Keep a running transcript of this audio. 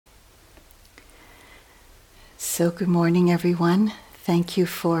So good morning, everyone. Thank you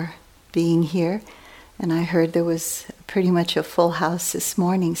for being here. And I heard there was pretty much a full house this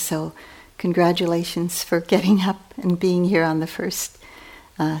morning, so congratulations for getting up and being here on the first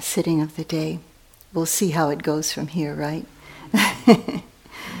sitting of the day. We'll see how it goes from here, right?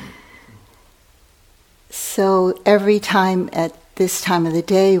 So every time at this time of the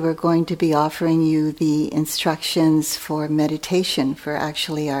day, we're going to be offering you the instructions for meditation, for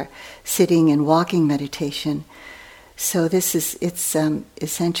actually our sitting and walking meditation. So it's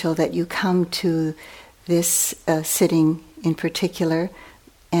essential that you come to this sitting in particular,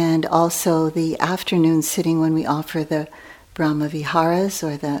 and also the afternoon sitting when we offer the Brahma Viharas,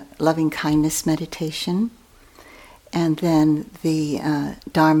 or the loving kindness meditation, and then the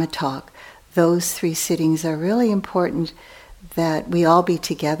Dharma talk. Those three sittings are really important that we all be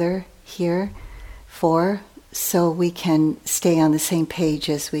together here so we can stay on the same page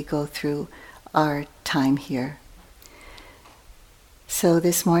as we go through our time here. So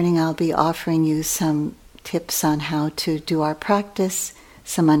this morning I'll be offering you some tips on how to do our practice,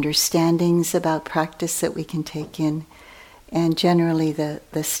 some understandings about practice that we can take in, and generally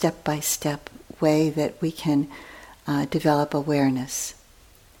the step-by-step way that we can develop awareness.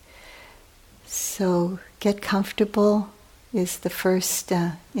 So get comfortable is the first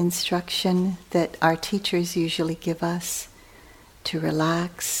instruction that our teachers usually give us, to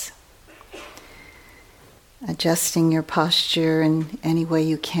relax, adjusting your posture in any way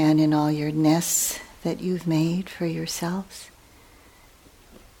you can in all your nests that you've made for yourselves.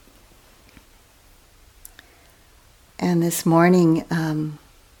 And this morning,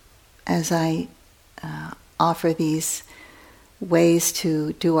 as I offer these ways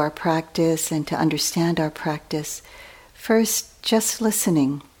to do our practice and to understand our practice, first just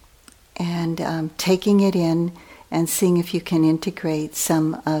listening and taking it in and seeing if you can integrate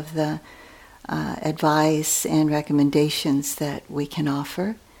some of the advice and recommendations that we can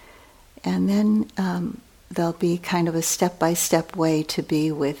offer. And then there'll be kind of a step-by-step way to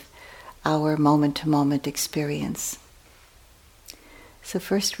be with our moment-to-moment experience. So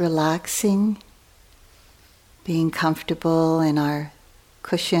first relaxing, being comfortable in our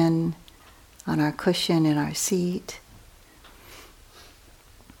cushion, on our cushion in our seat.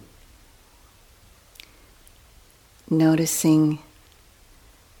 Noticing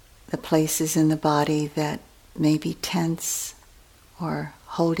the places in the body that may be tense or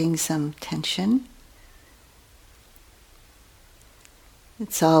holding some tension.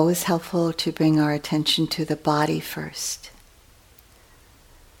 It's always helpful to bring our attention to the body first.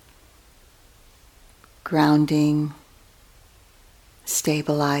 Grounding,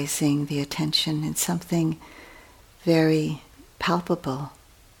 stabilizing the attention in something very palpable,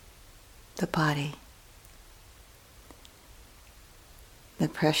 the body. The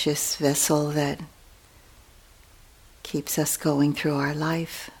precious vessel that keeps us going through our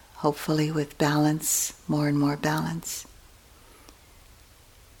life, hopefully with balance, more and more balance.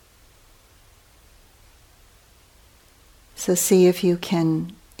 So see if you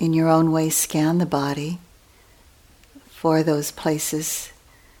can, in your own way, scan the body for those places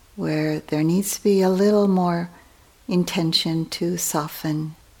where there needs to be a little more intention to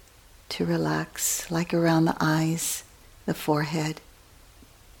soften, to relax, like around the eyes, the forehead,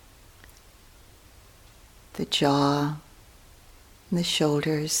 the jaw, and the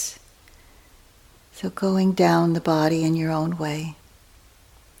shoulders. So going down the body in your own way.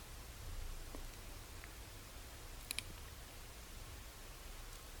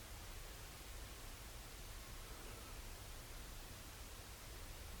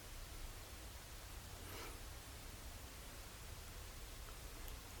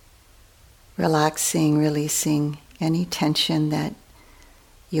 Relaxing, releasing any tension that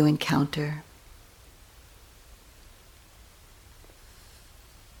you encounter.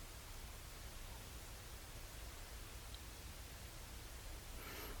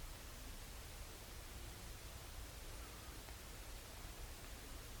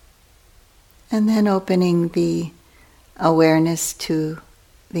 And then opening the awareness to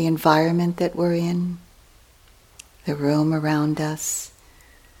the environment that we're in, the room around us,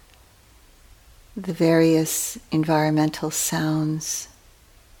 the various environmental sounds,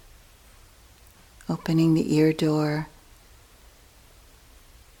 opening the ear door,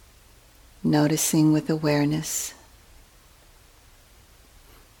 noticing with awareness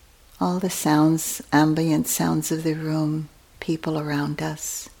all the sounds, ambient sounds of the room, people around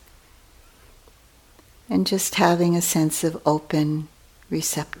us. And just having a sense of open,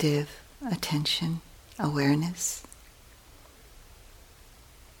 receptive attention, awareness.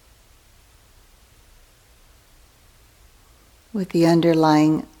 With the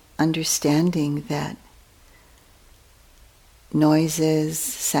underlying understanding that noises,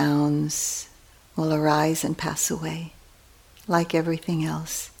 sounds will arise and pass away, like everything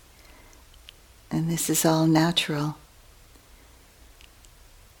else. And this is all natural.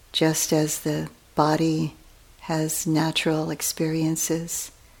 Just as the body has natural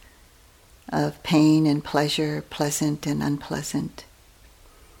experiences of pain and pleasure, pleasant and unpleasant,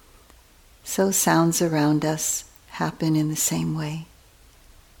 so sounds around us happen in the same way.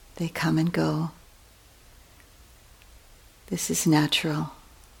 They come and go. This is natural.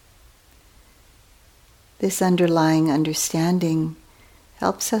 This underlying understanding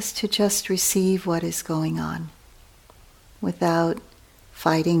helps us to just receive what is going on without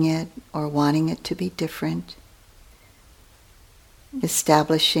fighting it or wanting it to be different.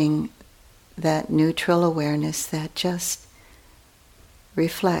 Establishing that neutral awareness that just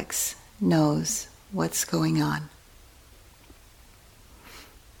reflects, knows what's going on.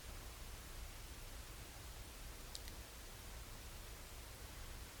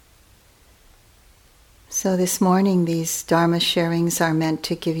 So this morning, these Dharma sharings are meant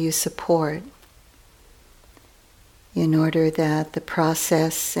to give you support in order that the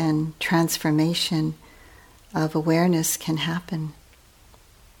process and transformation of awareness can happen.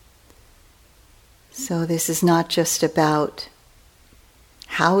 So this is not just about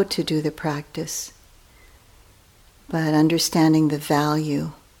how to do the practice, but understanding the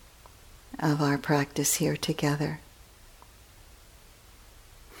value of our practice here together.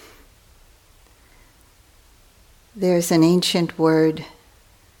 There's an ancient word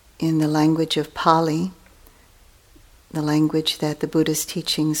in the language of Pali, the language that the Buddha's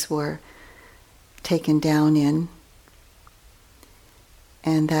teachings were taken down in,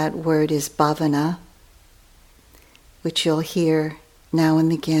 and that word is bhavana, which you'll hear now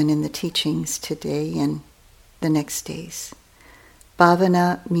and again in the teachings today and the next days.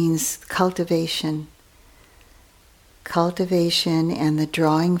 Bhavana means cultivation and the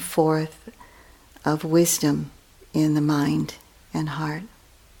drawing forth of wisdom in the mind and heart,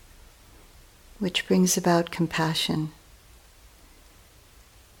 which brings about compassion.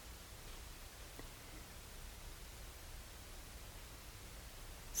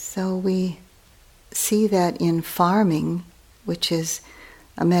 So we see that in farming, which is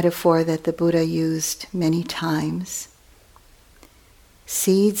a metaphor that the Buddha used many times,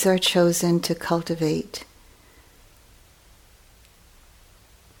 seeds are chosen to cultivate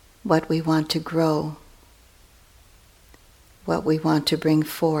what we want to grow, what we want to bring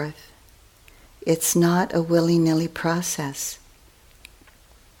forth. It's not a willy-nilly process.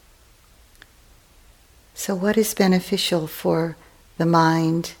 So what is beneficial for the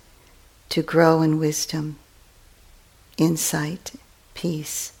mind to grow in wisdom, insight,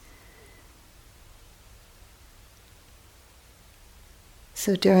 peace?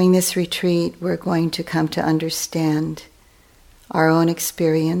 So during this retreat, we're going to come to understand our own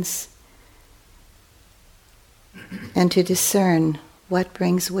experience and to discern what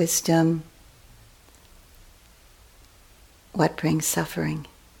brings wisdom, what brings suffering.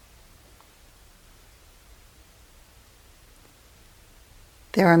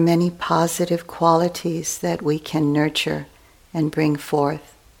 There are many positive qualities that we can nurture and bring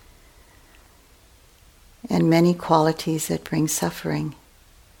forth, and many qualities that bring suffering.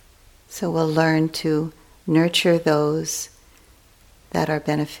 So we'll learn to nurture those that are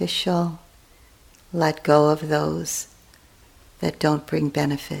beneficial, let go of those that don't bring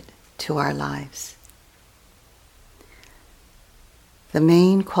benefit to our lives. The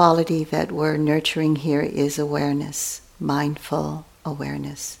main quality that we're nurturing here is awareness, mindful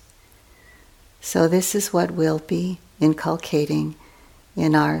awareness. So this is what we'll be inculcating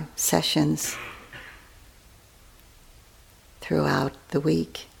in our sessions throughout the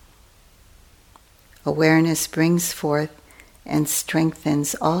week. Awareness brings forth and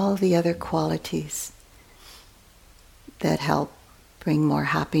strengthens all the other qualities that help bring more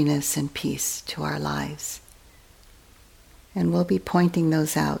happiness and peace to our lives. And we'll be pointing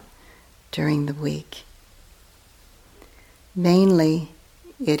those out during the week. Mainly,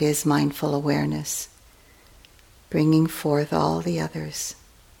 it is mindful awareness, bringing forth all the others.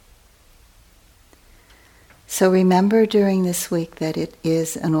 So remember during this week that it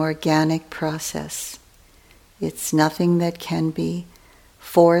is an organic process. It's nothing that can be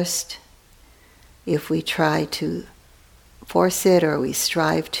forced. If we try to force it or we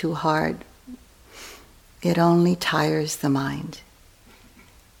strive too hard, it only tires the mind.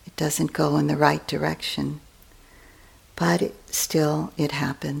 It doesn't go in the right direction. But it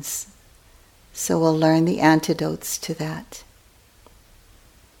happens. So we'll learn the antidotes to that.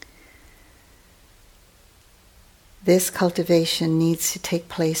 This cultivation needs to take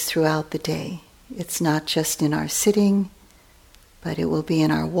place throughout the day. It's not just in our sitting, but it will be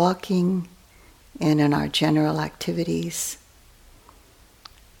in our walking and in our general activities,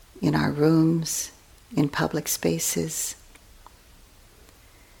 in our rooms, in public spaces.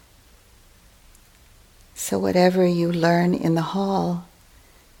 So whatever you learn in the hall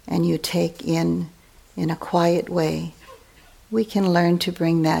and you take in a quiet way, we can learn to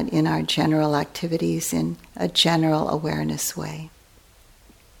bring that in our general activities in a general awareness way.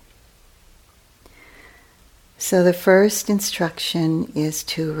 So the first instruction is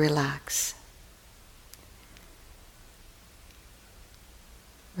to relax.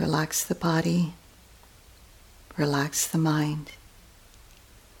 Relax the body, relax the mind.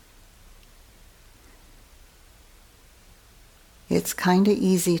 It's kind of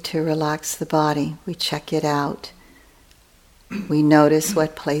easy to relax the body. We check it out. We notice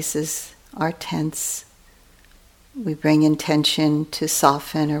what places are tense. We bring intention to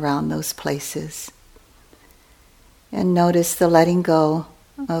soften around those places. And notice the letting go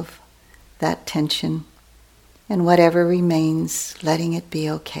of that tension. And whatever remains, letting it be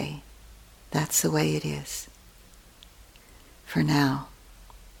okay. That's the way it is. For now.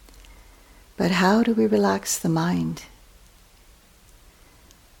 But how do we relax the mind?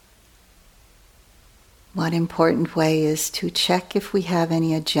 One important way is to check if we have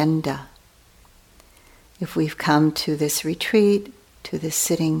any agenda. If we've come to this retreat, to this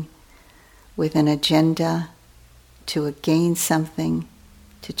sitting with an agenda to gain something,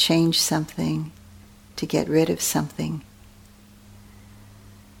 to change something, to get rid of something.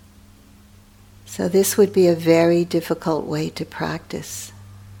 So this would be a very difficult way to practice.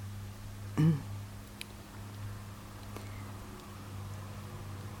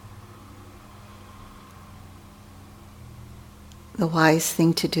 The wise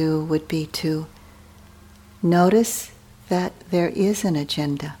thing to do would be to notice that there is an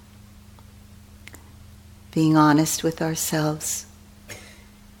agenda. Being honest with ourselves.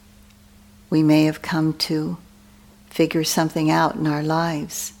 We may have come to figure something out in our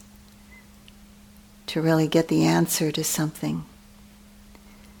lives, to really get the answer to something.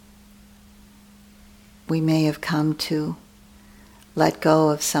 We may have come to let go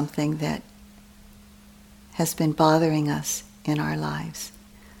of something that has been bothering us in our lives.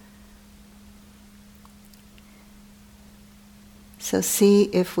 So see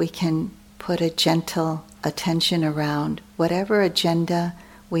if we can put a gentle attention around whatever agenda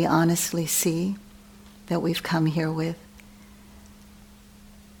we honestly see that we've come here with,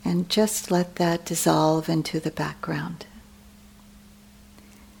 and just let that dissolve into the background.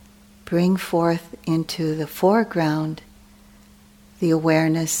 Bring forth into the foreground the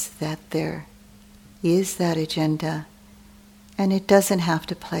awareness that there is that agenda, and it doesn't have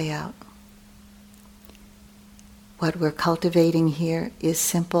to play out. What we're cultivating here is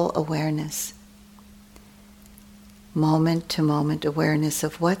simple awareness. Moment to moment awareness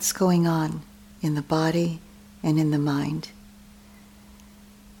of what's going on in the body and in the mind.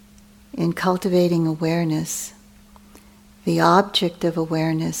 In cultivating awareness, the object of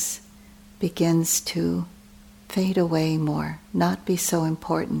awareness begins to fade away more, not be so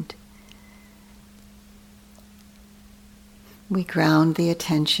important. We ground the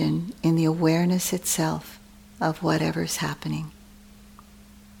attention in the awareness itself of whatever's happening.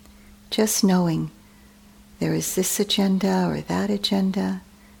 Just knowing there is this agenda or that agenda,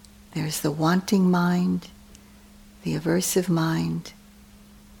 there's the wanting mind, the aversive mind,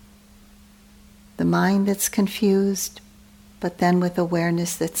 the mind that's confused, but then with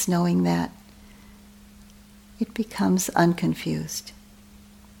awareness that's knowing that, it becomes unconfused.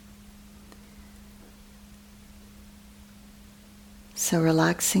 So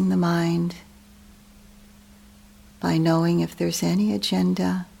relaxing the mind by knowing if there's any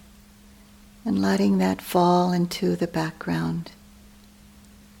agenda and letting that fall into the background.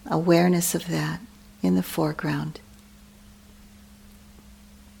 Awareness of that in the foreground.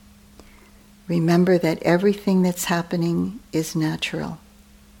 Remember that everything that's happening is natural.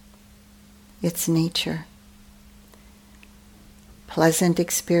 It's nature. Pleasant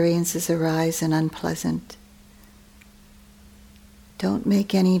experiences arise and unpleasant. Don't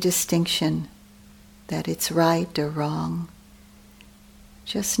make any distinction that it's right or wrong.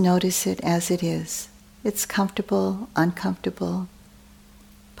 Just notice it as it is. It's comfortable, uncomfortable,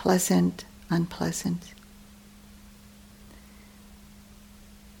 pleasant, unpleasant.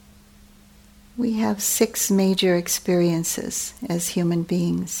 We have 6 major experiences as human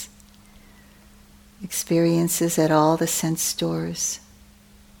beings. Experiences at all the sense doors.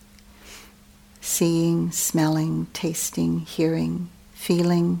 Seeing, smelling, tasting, hearing,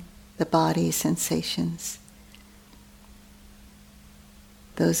 feeling the body sensations.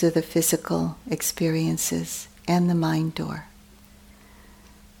 Those are the physical experiences and the mind door.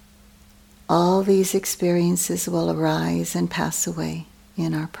 all these experiences will arise and pass away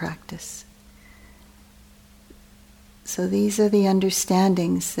in our practice. So these are the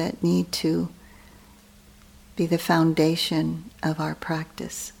understandings that need to be the foundation of our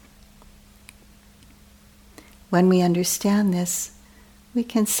practice. When we understand this, we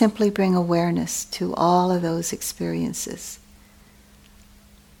can simply bring awareness to all of those experiences.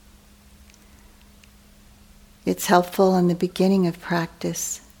 It's helpful in the beginning of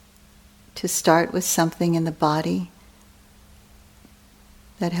practice to start with something in the body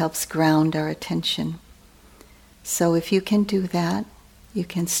that helps ground our attention. So if you can do that, you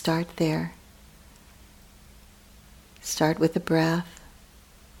can start there. Start with the breath.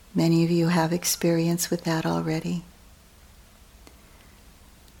 Many of you have experience with that already.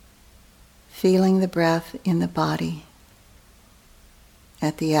 Feeling the breath in the body,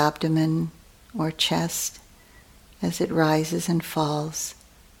 at the abdomen or chest as it rises and falls.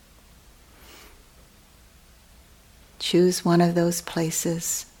 Choose one of those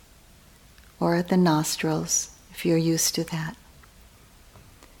places, or at the nostrils if you're used to that.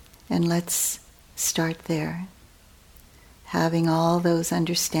 And let's start there, having all those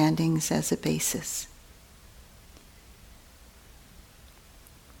understandings as a basis.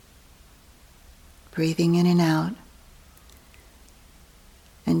 Breathing in and out,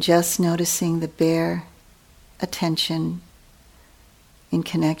 and just noticing the bare attention in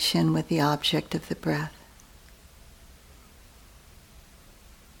connection with the object of the breath.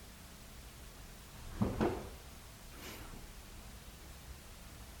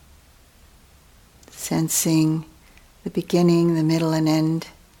 Sensing the beginning, the middle, and end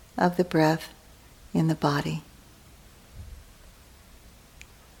of the breath in the body.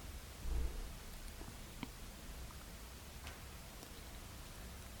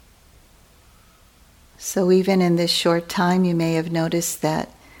 So even in this short time, you may have noticed that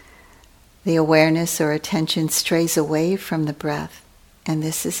the awareness or attention strays away from the breath, and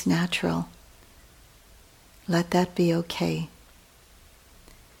this is natural. Let that be okay.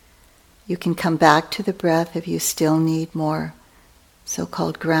 You can come back to the breath if you still need more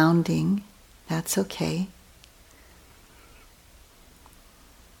so-called grounding. That's okay.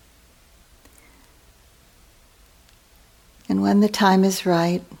 And when the time is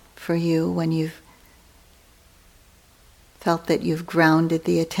right for you, when you've felt that you've grounded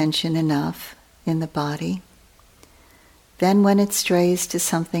the attention enough in the body, then when it strays to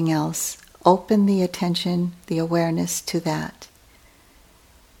something else, open the attention, the awareness to that.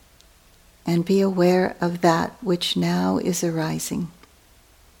 And be aware of that which now is arising.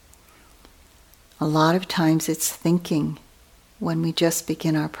 A lot of times it's thinking when we just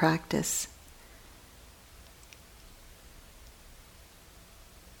begin our practice.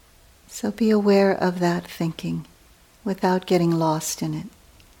 So be aware of that thinking without getting lost in it.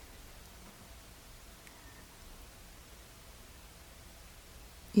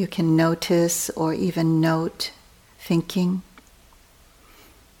 You can notice or even note thinking.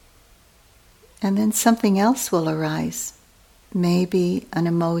 And then something else will arise. Maybe an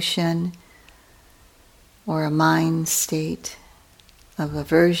emotion or a mind state of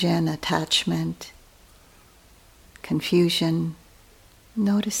aversion, attachment, confusion.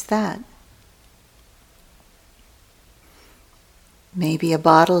 Notice that. Maybe a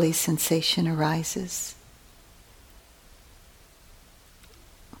bodily sensation arises.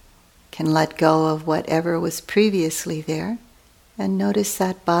 Can let go of whatever was previously there and notice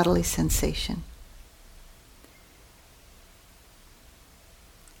that bodily sensation.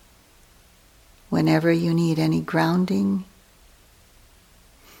 Whenever you need any grounding,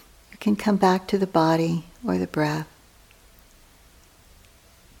 you can come back to the body or the breath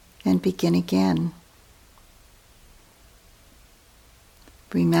and begin again.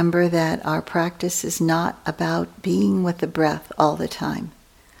 Remember that our practice is not about being with the breath all the time.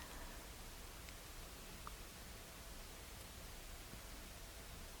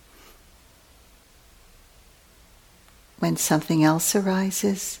 When something else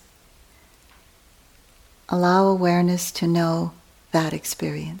arises, allow awareness to know that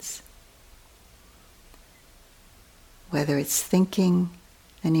experience. Whether it's thinking,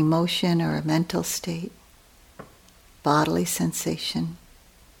 an emotion, or a mental state, bodily sensation,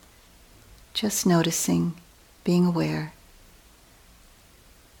 just noticing, being aware,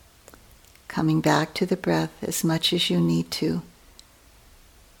 coming back to the breath as much as you need to,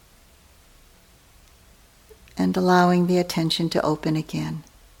 and allowing the attention to open again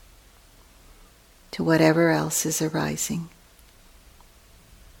to whatever else is arising.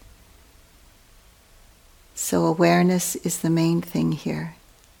 So awareness is the main thing here.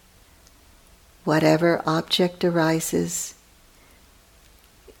 Whatever object arises,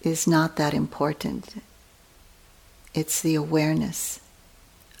 is not that important. It's the awareness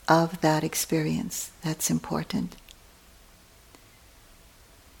of that experience that's important.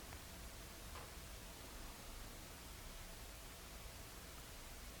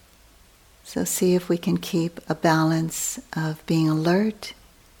 So see if we can keep a balance of being alert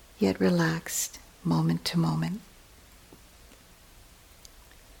yet relaxed moment to moment.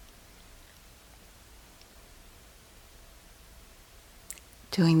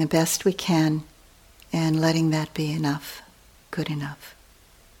 Doing the best we can and letting that be enough, good enough.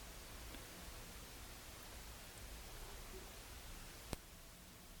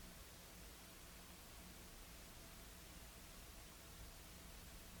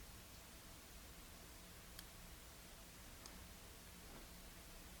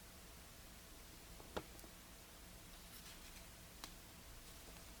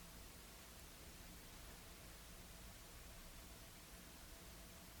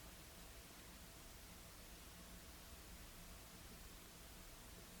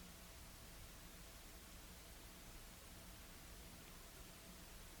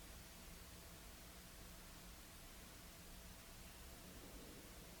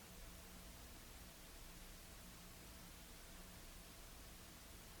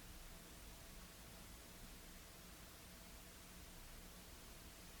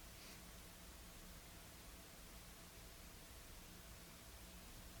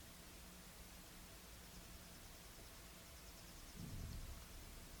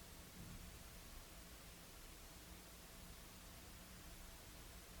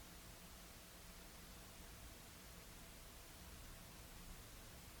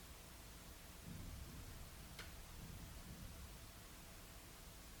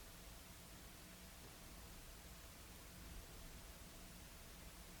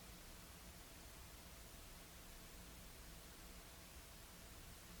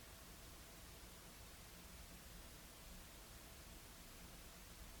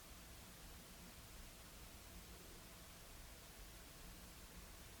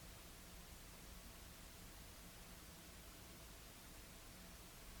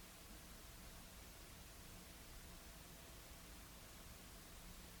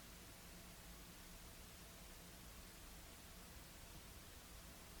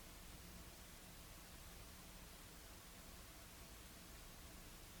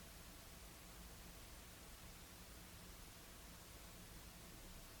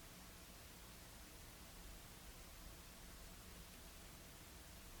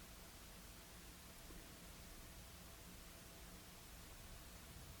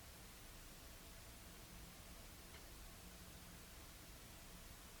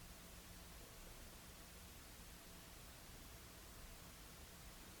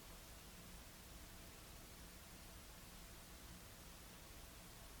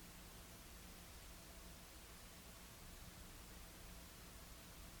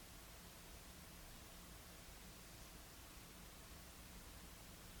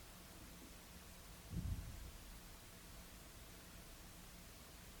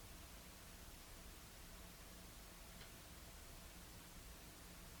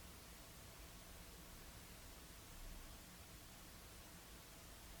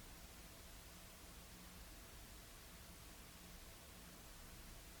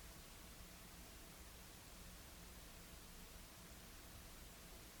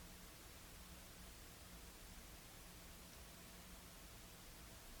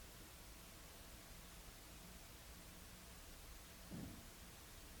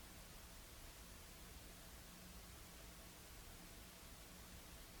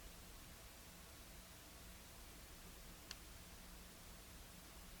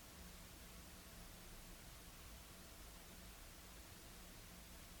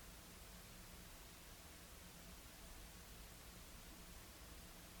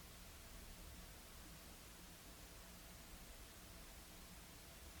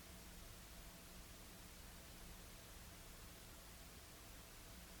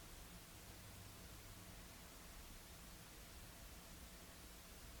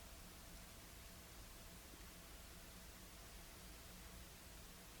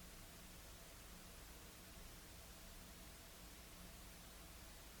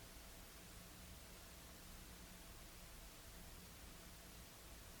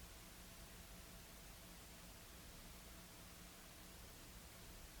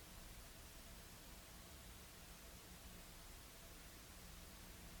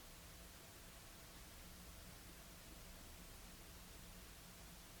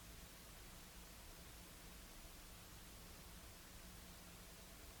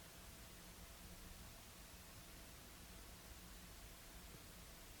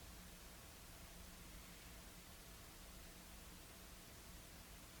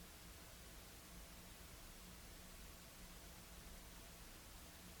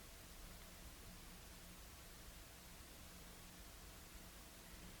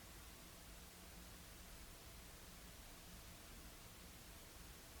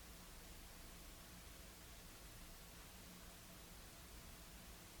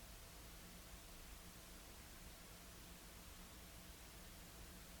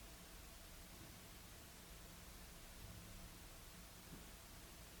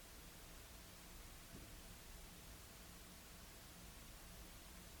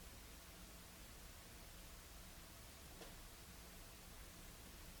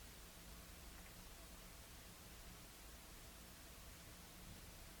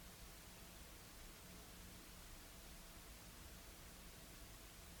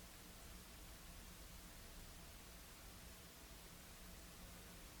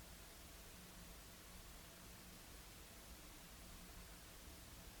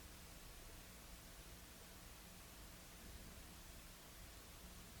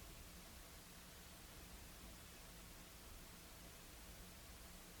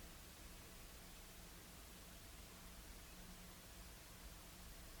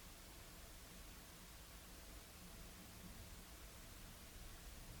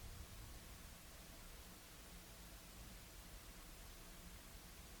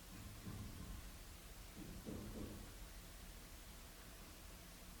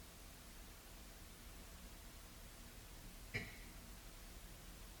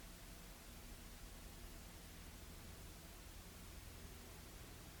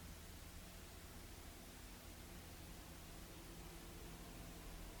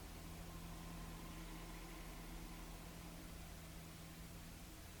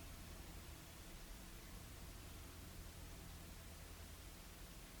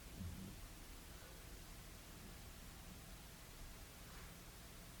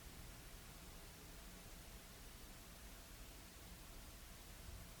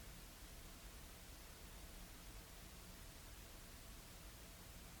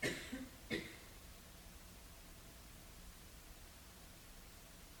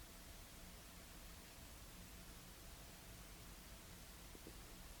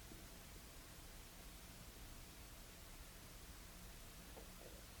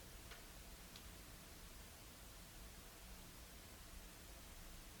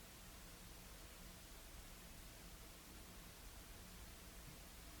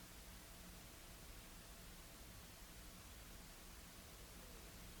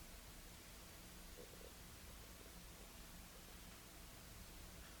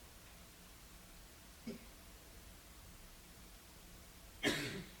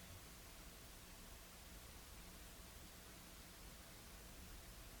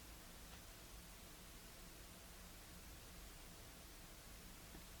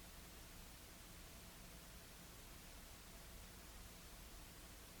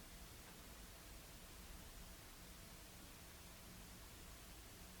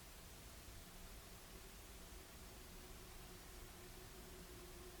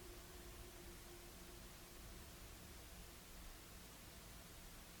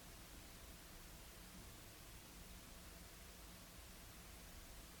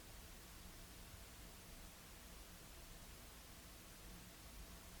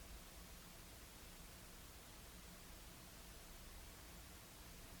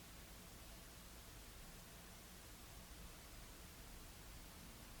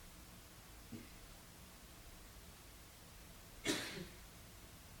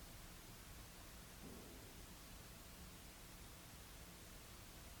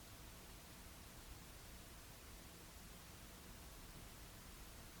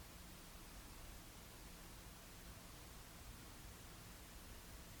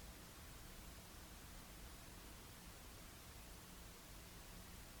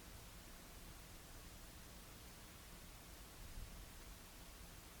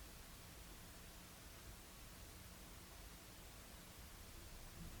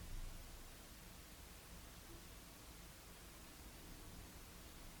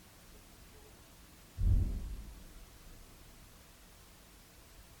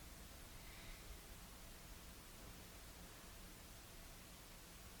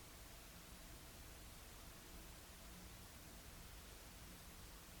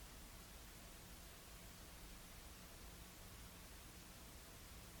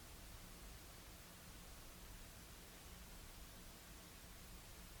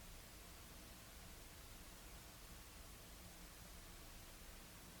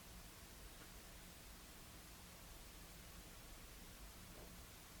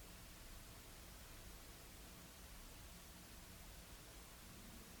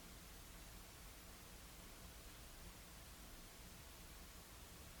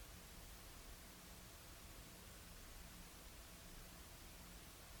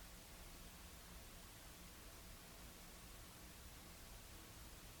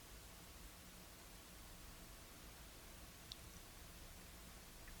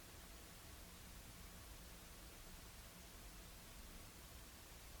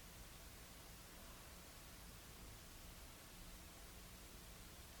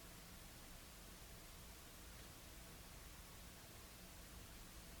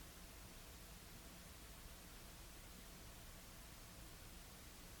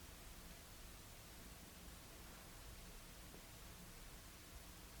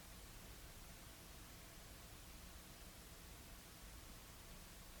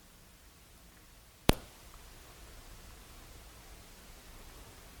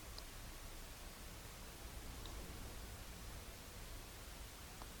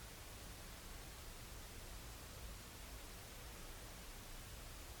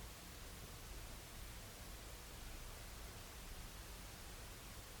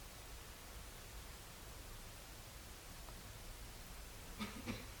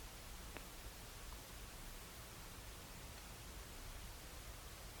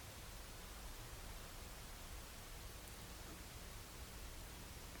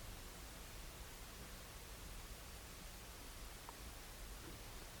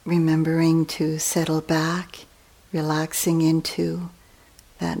 remembering to settle back, relaxing into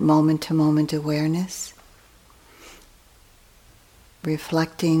that moment-to-moment awareness,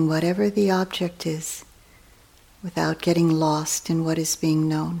 reflecting whatever the object is without getting lost in what is being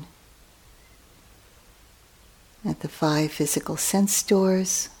known. At the 5 physical sense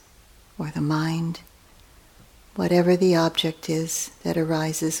doors, or the mind, whatever the object is that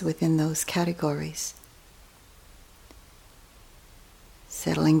arises within those categories.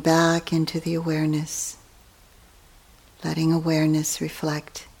 Settling back into the awareness, letting awareness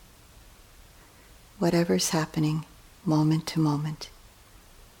reflect whatever's happening moment to moment.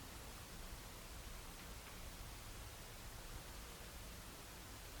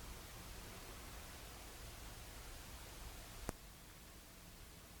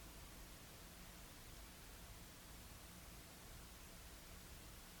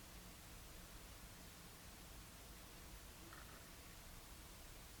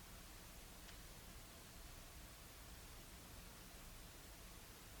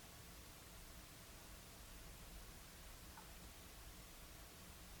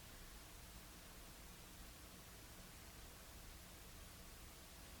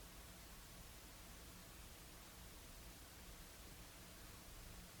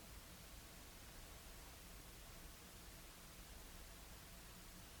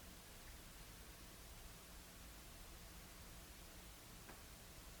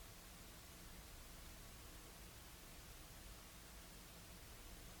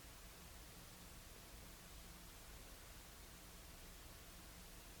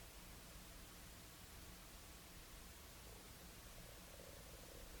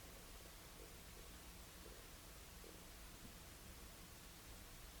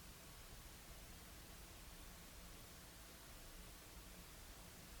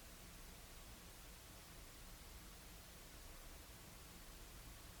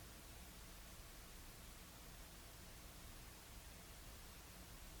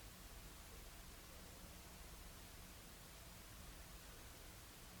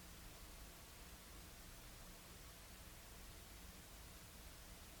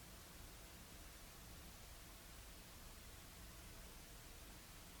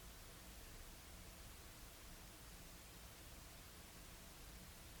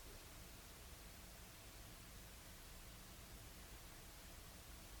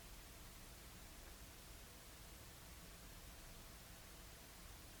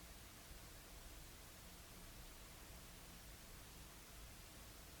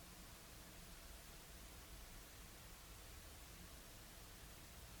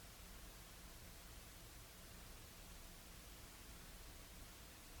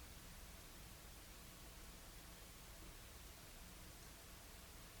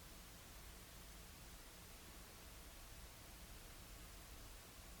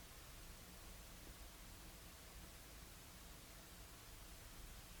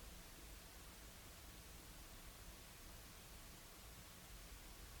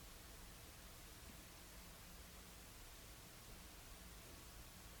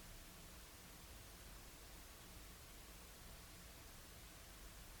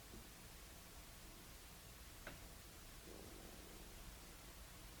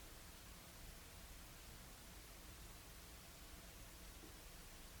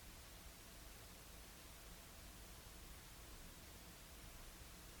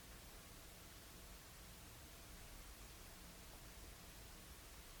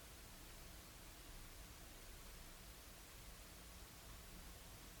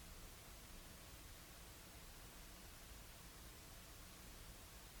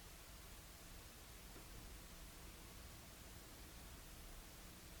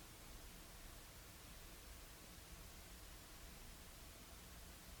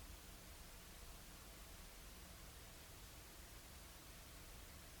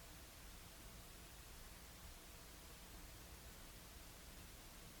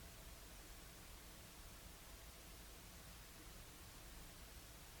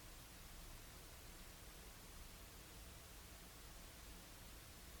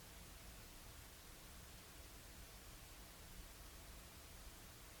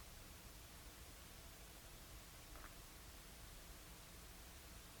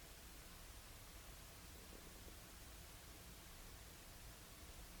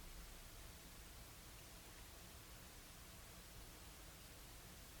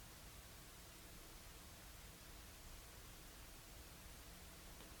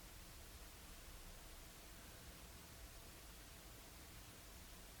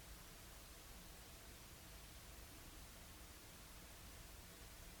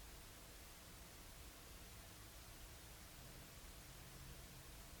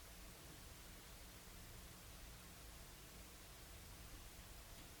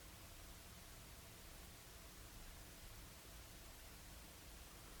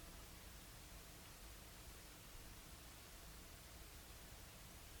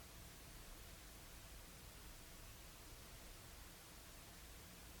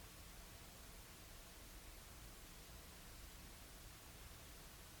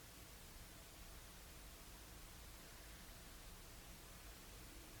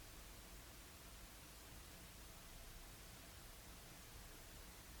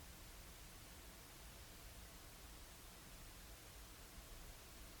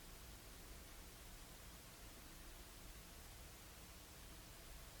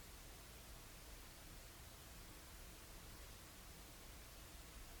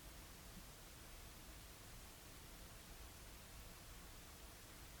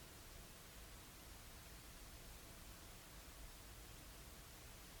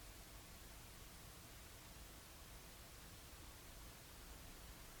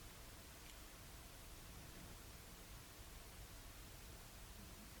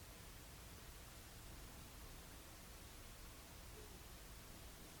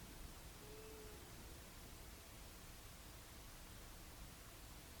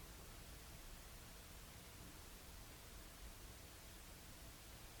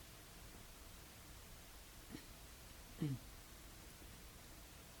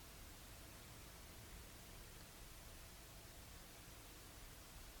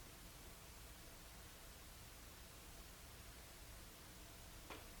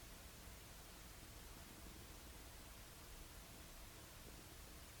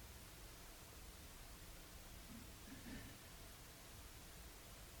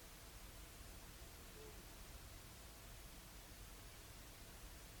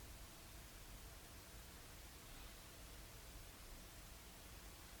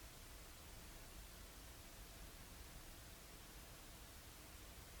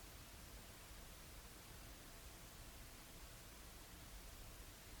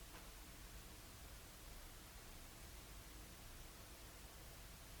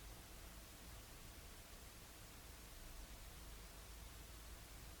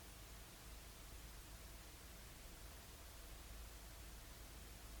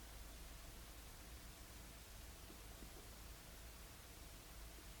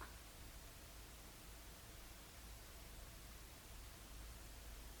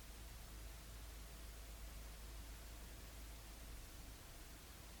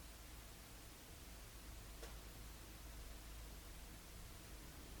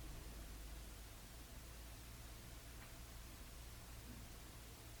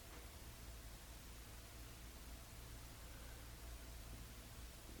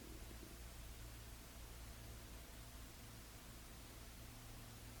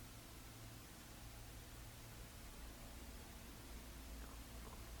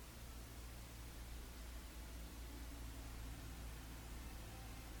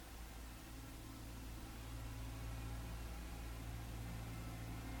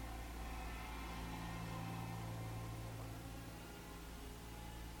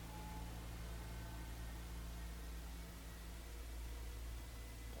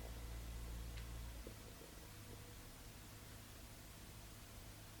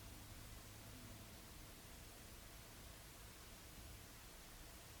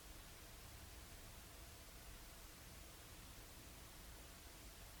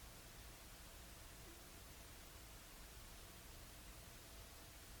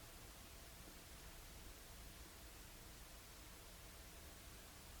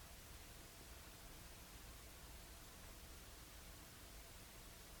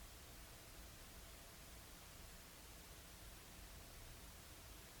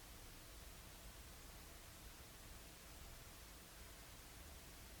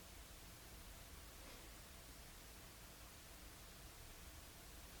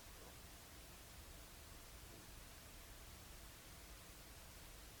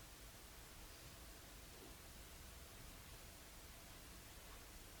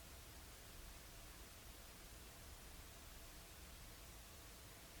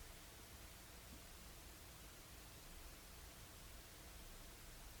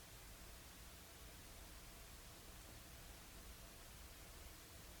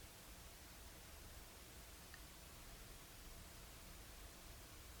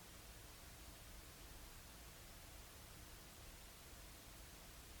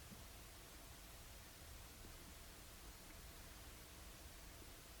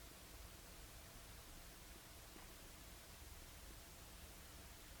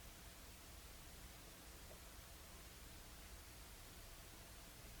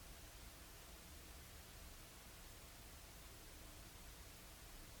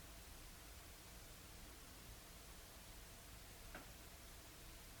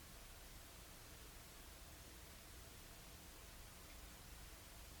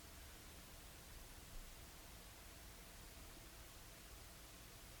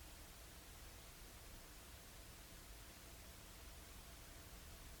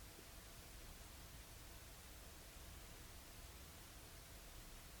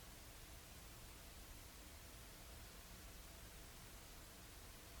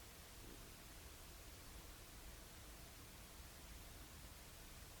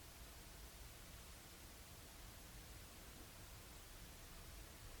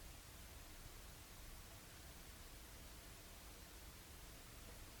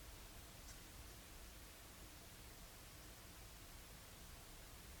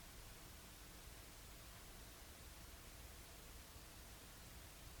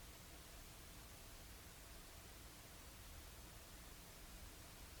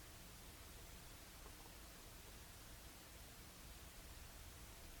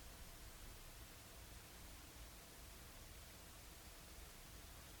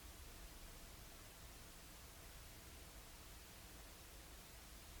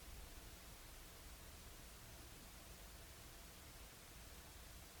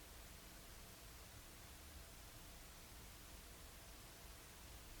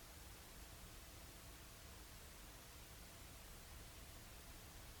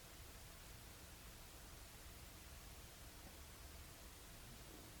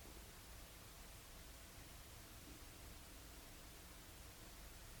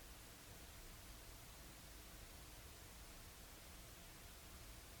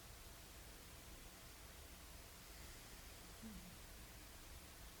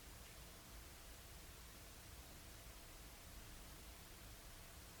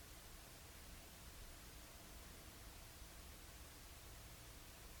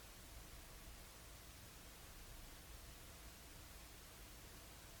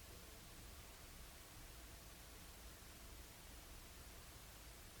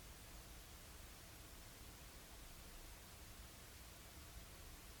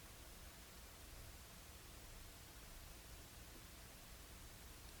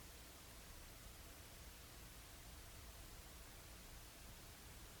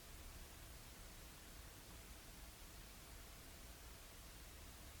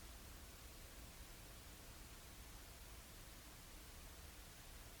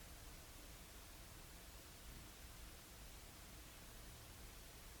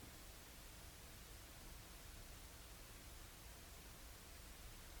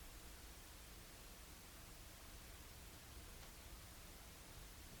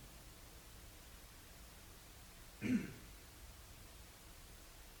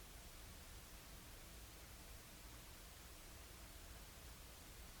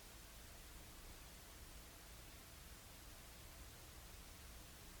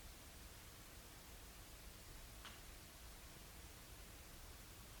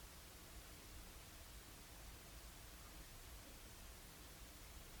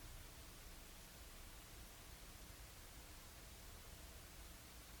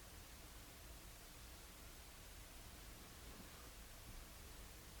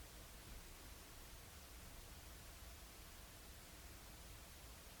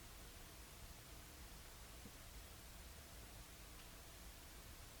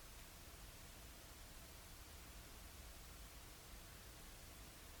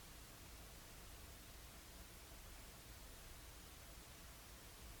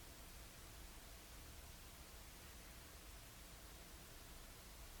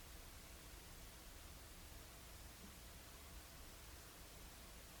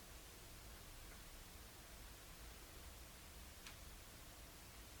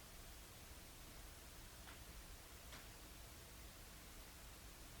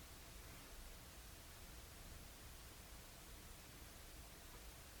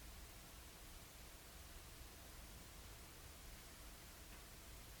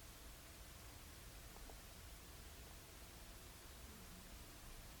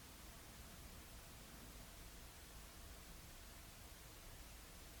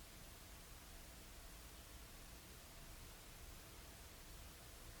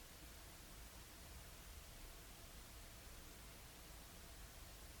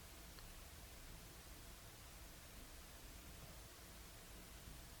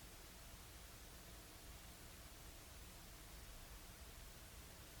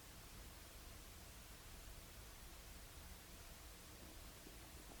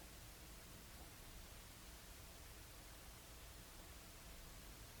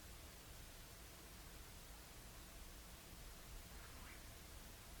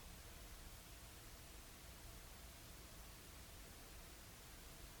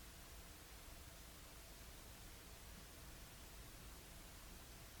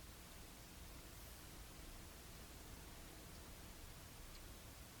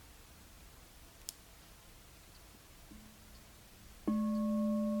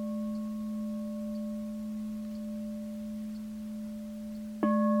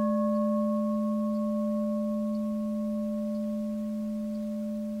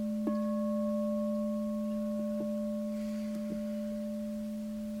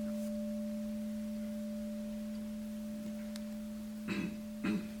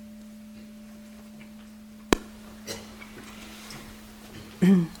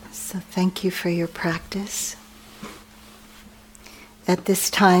 So thank you for your practice. At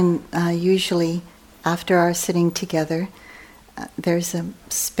this time, usually after our sitting together, there's a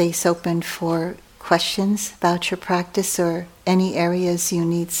space open for questions about your practice or any areas you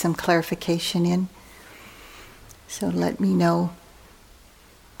need some clarification in. So let me know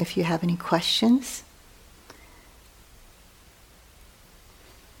if you have any questions.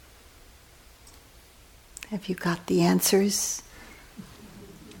 Have you got the answers?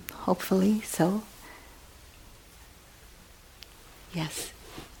 Hopefully so. Yes.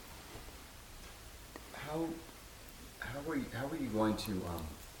 How are you going to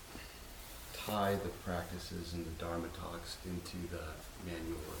tie the practices and the Dharma talks into the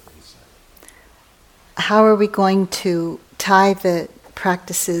manual of insight? How are we going to tie the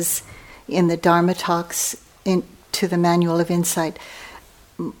practices in the Dharma talks into the manual of insight?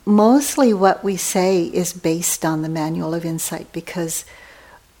 Mostly what we say is based on the manual of insight because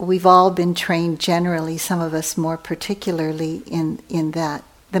we've all been trained generally, some of us more particularly in that.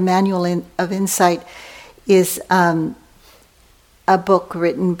 The manual of insight is a book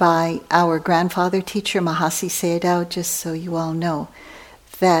written by our grandfather teacher, Mahasi Sayadaw, just so you all know,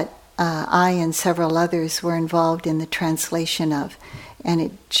 that I and several others were involved in the translation of. And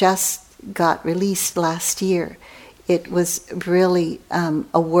it just got released last year. It was really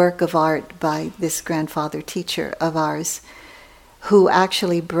a work of art by this grandfather teacher of ours, who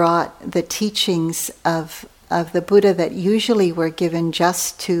actually brought the teachings of the Buddha that usually were given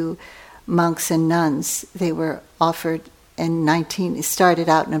just to monks and nuns. They were offered it started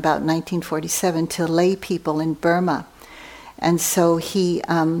out in about 1947 to lay people in Burma. And so he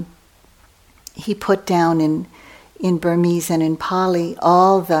put down in Burmese and in Pali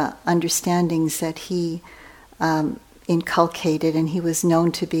all the understandings that he inculcated, and he was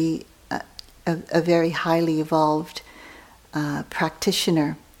known to be a very highly evolved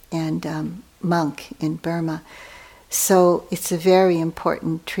practitioner and monk in Burma. So it's a very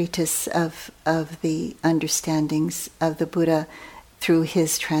important treatise of the understandings of the Buddha through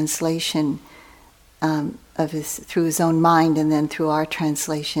his translation through his own mind, and then through our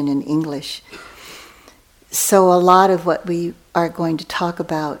translation in English. So a lot of what we are going to talk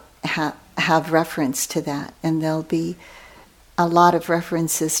about have reference to that, and there'll be a lot of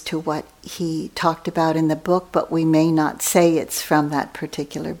references to what he talked about in the book, but we may not say it's from that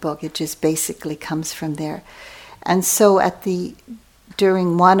particular book. It just basically comes from there. And so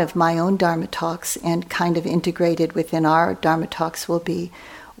during one of my own Dharma talks, and kind of integrated within our Dharma talks, will be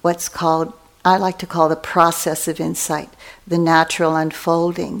what's called, I like to call, the process of insight, the natural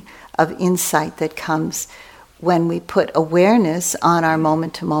unfolding of insight that comes when we put awareness on our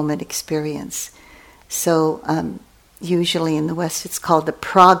moment-to-moment experience. So usually in the West it's called the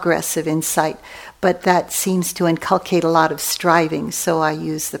progress of insight, but that seems to inculcate a lot of striving, so I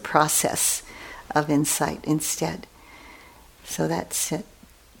use the process of insight instead. So that's it,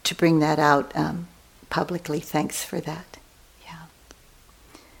 to bring that out publicly. Thanks for that. Yeah.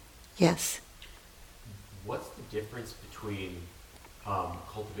 Yes? What's the difference between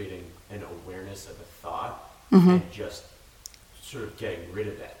cultivating an awareness of a thought and just sort of getting rid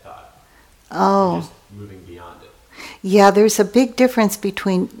of that thought? Oh. And just moving beyond it. Yeah, there's a big difference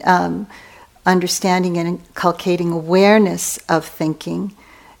between understanding and inculcating awareness of thinking,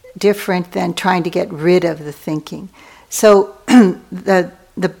 different than trying to get rid of the thinking. So the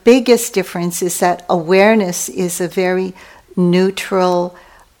biggest difference is that awareness is a very neutral,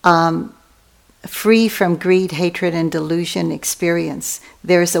 free from greed, hatred, and delusion experience.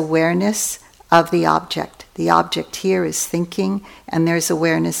 There's awareness of the object. The object here is thinking, and there's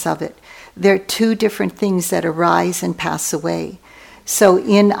awareness of it. There are two different things that arise and pass away. So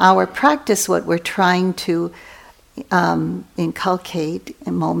in our practice, what we're trying to inculcate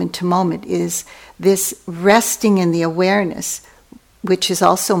moment to moment is this resting in the awareness, which is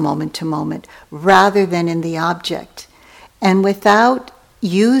also moment to moment, rather than in the object. And without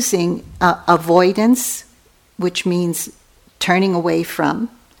using avoidance, which means turning away from,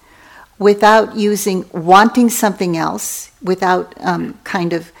 without using wanting something else, without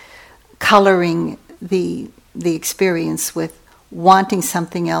kind of coloring the experience with wanting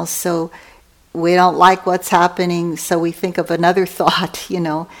something else. So we don't like what's happening, so we think of another thought,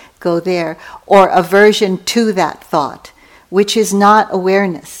 go there. Or aversion to that thought, which is not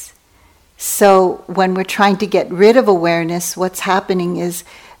awareness. So when we're trying to get rid of awareness, what's happening is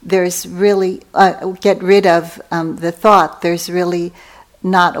there's really, get rid of the thought, there's really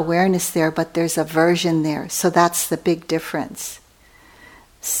not awareness there, but there's aversion there. So that's the big difference.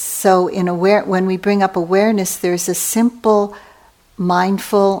 So when we bring up awareness, there's a simple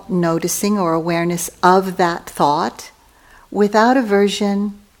mindful noticing or awareness of that thought without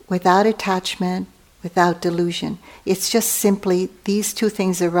aversion, without attachment, without delusion. It's just simply these two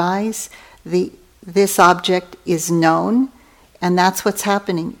things arise, this object is known, and that's what's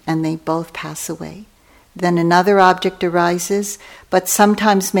happening, and they both pass away. Then another object arises, but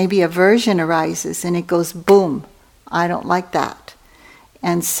sometimes maybe aversion arises, and it goes boom, I don't like that.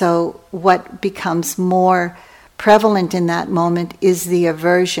 And so what becomes more prevalent in that moment is the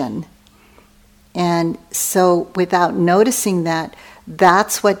aversion. And so without noticing that,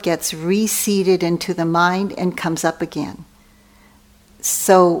 that's what gets reseeded into the mind and comes up again.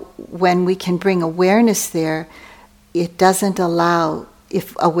 So when we can bring awareness there, it doesn't allow,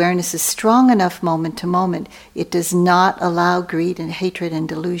 if awareness is strong enough moment to moment, it does not allow greed and hatred and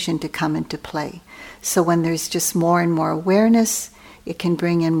delusion to come into play. So when there's just more and more awareness, it can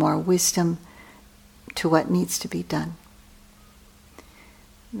bring in more wisdom to what needs to be done.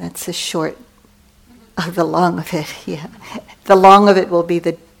 That's a short of the long of it, yeah. The long of it will be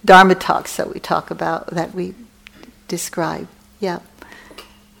the Dharma talks that we talk about, that we describe, yeah. Could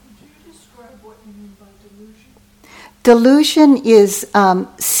you describe what you mean by Delusion delusion? is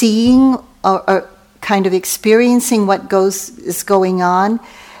seeing or kind of experiencing what is going on,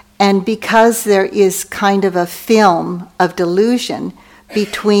 and because there is kind of a film of delusion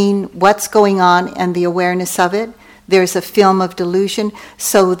between what's going on and the awareness of it, there's a film of delusion,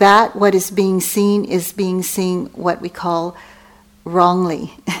 so that what is being seen what we call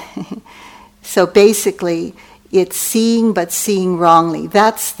wrongly. So basically, it's seeing but seeing wrongly.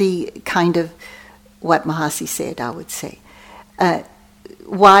 That's the kind of what Mahasi Sayadaw would say.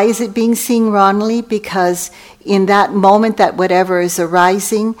 Why is it being seen wrongly? Because in that moment that whatever is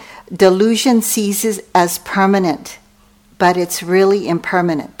arising, delusion sees it as permanent, but it's really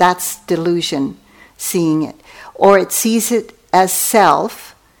impermanent. That's delusion seeing it. Or it sees it as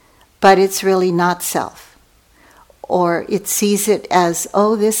self, but it's really not self. Or it sees it as,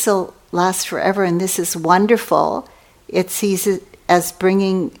 oh, this will last forever and this is wonderful. It sees it as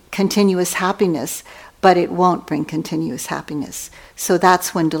bringing continuous happiness, but it won't bring continuous happiness. So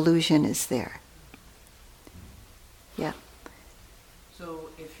that's when delusion is there. Yeah. So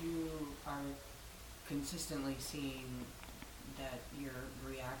if you are consistently seeing that your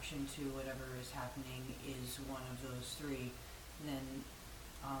reaction to whatever is happening is one of those three, then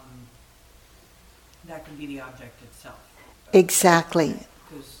that can be the object itself. Exactly.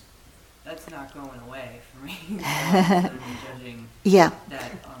 Because that's not going away for me. Instead of judging, Yeah.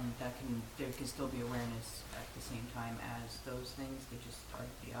 that there can still be awareness at the same time as those things. They just are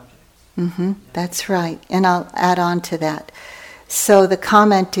the objects. That's right. And I'll add on to that. So the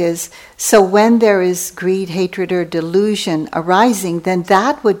comment is, so when there is greed, hatred, or delusion arising, then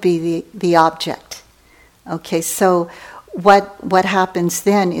that would be the object. Okay, so what happens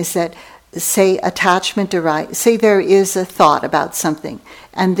then is that, say attachment arises, say there is a thought about something,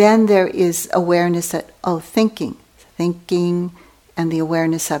 and then there is awareness that, thinking, and the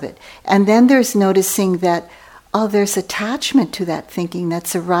awareness of it. And then there's noticing that, there's attachment to that thinking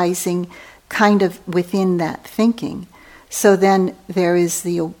that's arising kind of within that thinking. So then there is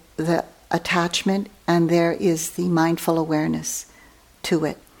the attachment, and there is the mindful awareness to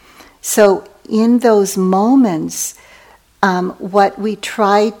it. So in those moments, what we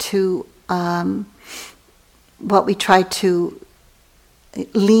try to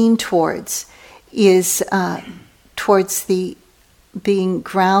lean towards is towards the being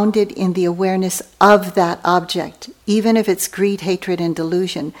grounded in the awareness of that object, even if it's greed, hatred, and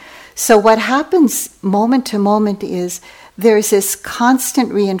delusion. So what happens moment to moment is there's this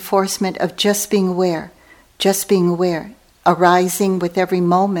constant reinforcement of just being aware, arising with every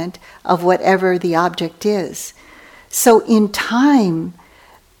moment of whatever the object is. So in time,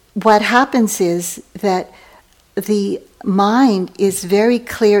 what happens is that the mind is very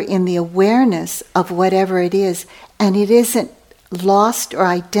clear in the awareness of whatever it is, and it isn't lost or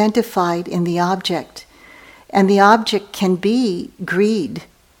identified in the object. And the object can be greed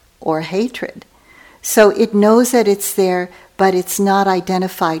or hatred. So it knows that it's there, but it's not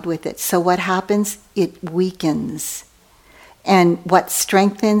identified with it. So what happens? It weakens. And what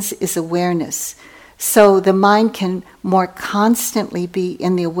strengthens is awareness. So the mind can more constantly be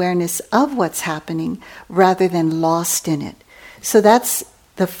in the awareness of what's happening rather than lost in it. So that's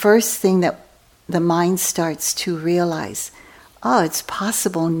the first thing that the mind starts to realize. It's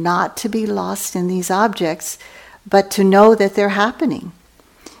possible not to be lost in these objects, but to know that they're happening.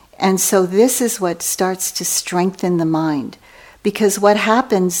 And so this is what starts to strengthen the mind. Because what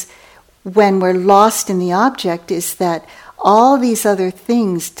happens when we're lost in the object is that all these other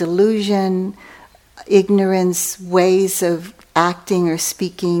things, delusion, ignorance, ways of acting or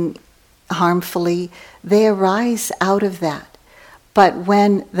speaking, harmfully, they arise out of that. But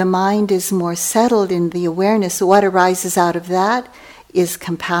when the mind is more settled in the awareness, what arises out of that is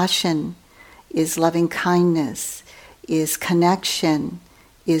compassion, is loving kindness, is connection,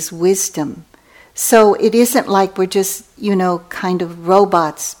 is wisdom. So it isn't like we're just, kind of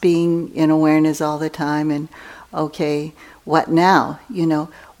robots being in awareness all the time and, okay, what now?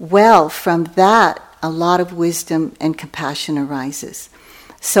 Well, from that, a lot of wisdom and compassion arises.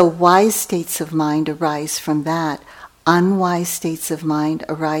 So wise states of mind arise from that. Unwise states of mind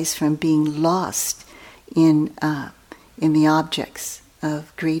arise from being lost in the objects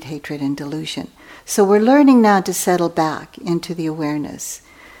of greed, hatred, and delusion. So we're learning now to settle back into the awareness.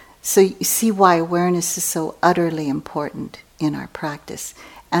 So you see why awareness is so utterly important in our practice.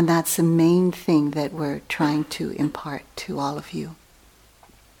 And that's the main thing that we're trying to impart to all of you.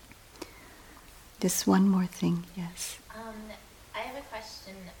 Just one more thing, yes. I have a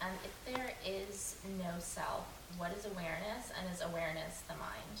question. If there is no self, what is awareness, and is awareness the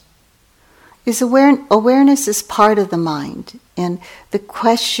mind? Awareness is part of the mind. And the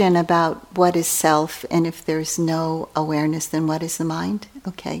question about what is self, and if there's no awareness, then what is the mind?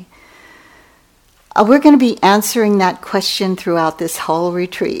 Okay. We're going to be answering that question throughout this whole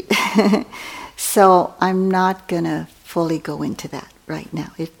retreat. So I'm not going to fully go into that right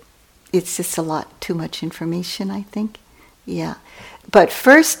now. It's just a lot too much information, I think. Yeah. But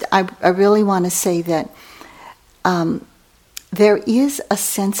first, I really want to say that there is a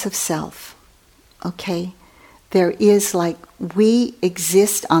sense of self, okay? There is we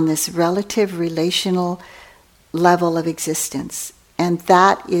exist on this relative relational level of existence, and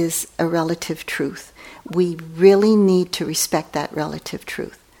that is a relative truth. We really need to respect that relative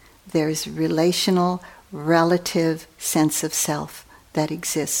truth. There's relational, relative sense of self that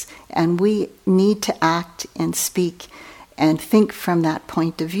exists, and we need to act and speak and think from that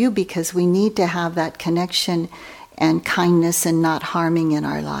point of view, because we need to have that connection and kindness and not harming in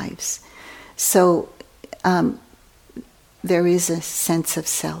our lives. So there is a sense of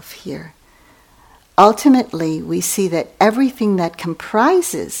self here. Ultimately, we see that everything that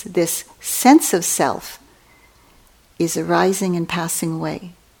comprises this sense of self is arising and passing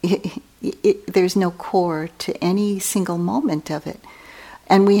away. There's no core to any single moment of it.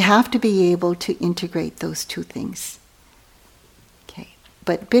 And we have to be able to integrate those two things. Okay.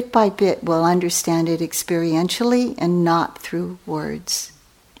 But bit by bit, we'll understand it experientially and not through words.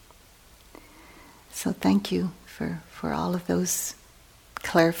 So thank you for all of those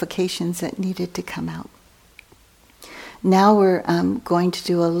clarifications that needed to come out. Now we're going to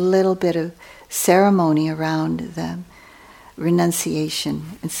do a little bit of ceremony around the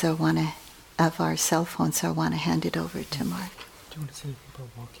renunciation. And so I want to, of our cell phone, so I want to hand it over to Mark. Do you want to say anything about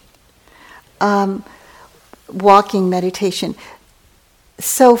walking? Walking meditation.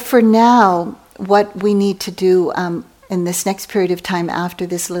 So for now, what we need to do in this next period of time after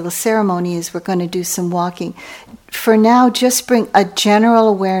this little ceremony is we're going to do some walking. For now, just bring a general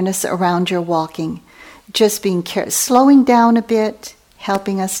awareness around your walking. Just being slowing down a bit,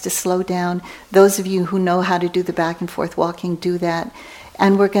 helping us to slow down. Those of you who know how to do the back and forth walking, do that.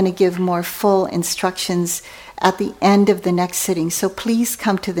 And we're going to give more full instructions at the end of the next sitting. So please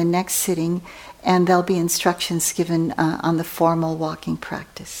come to the next sitting, and there'll be instructions given on the formal walking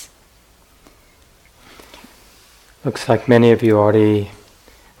practice. Looks like many of you already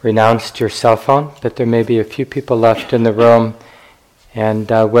renounced your cell phone, but there may be a few people left in the room. And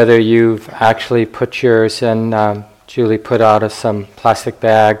whether you've actually put yours in, Julie put out some plastic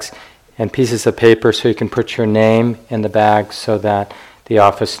bags and pieces of paper so you can put your name in the bag so that the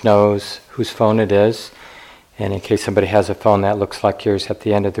office knows whose phone it is. And in case somebody has a phone that looks like yours at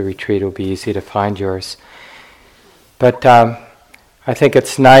the end of the retreat, it'll be easy to find yours. But I think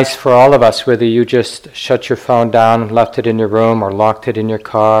it's nice for all of us, whether you just shut your phone down and left it in your room or locked it in your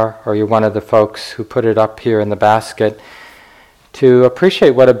car, or you're one of the folks who put it up here in the basket, to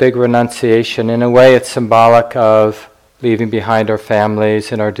appreciate what a big renunciation. In a way, it's symbolic of leaving behind our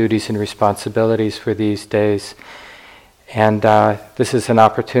families and our duties and responsibilities for these days. And this is an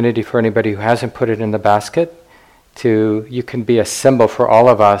opportunity for anybody who hasn't put it in the basket you can be a symbol for all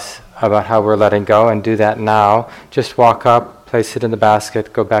of us about how we're letting go, and do that now. Just walk up, place it in the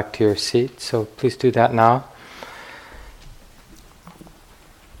basket, go back to your seat. So please do that now.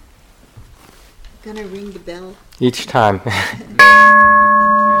 I'm going to ring the bell. Each time.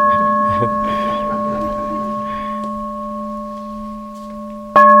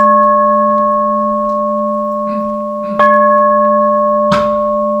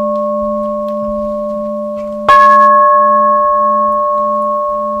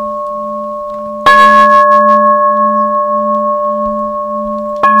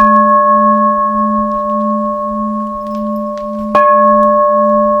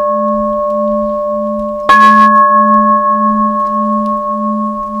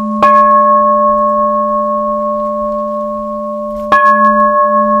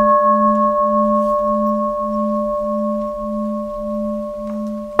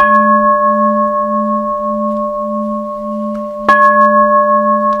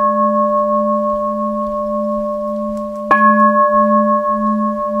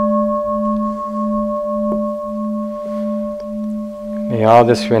 all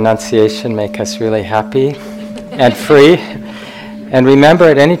this renunciation make us really happy and free. And remember,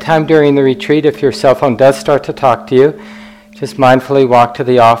 at any time during the retreat, if your cell phone does start to talk to you, just mindfully walk to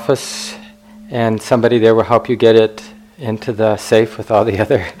the office and somebody there will help you get it into the safe with all the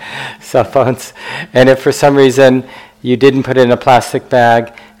other cell phones. And if for some reason you didn't put it in a plastic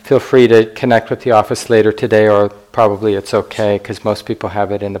bag, feel free to connect with the office later today, or probably it's okay because most people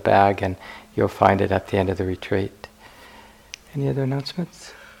have it in the bag and you'll find it at the end of the retreat. Any other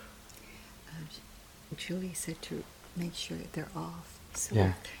announcements? Julie said to make sure they're off. So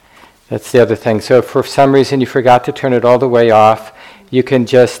Yeah, that's the other thing. So if for some reason you forgot to turn it all the way off, you can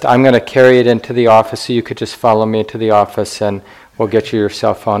just, I'm going to carry it into the office, so you could just follow me into the office and we'll get you your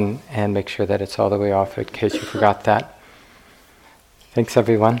cell phone and make sure that it's all the way off in case you forgot that. Thanks,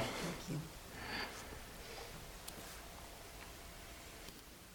 everyone.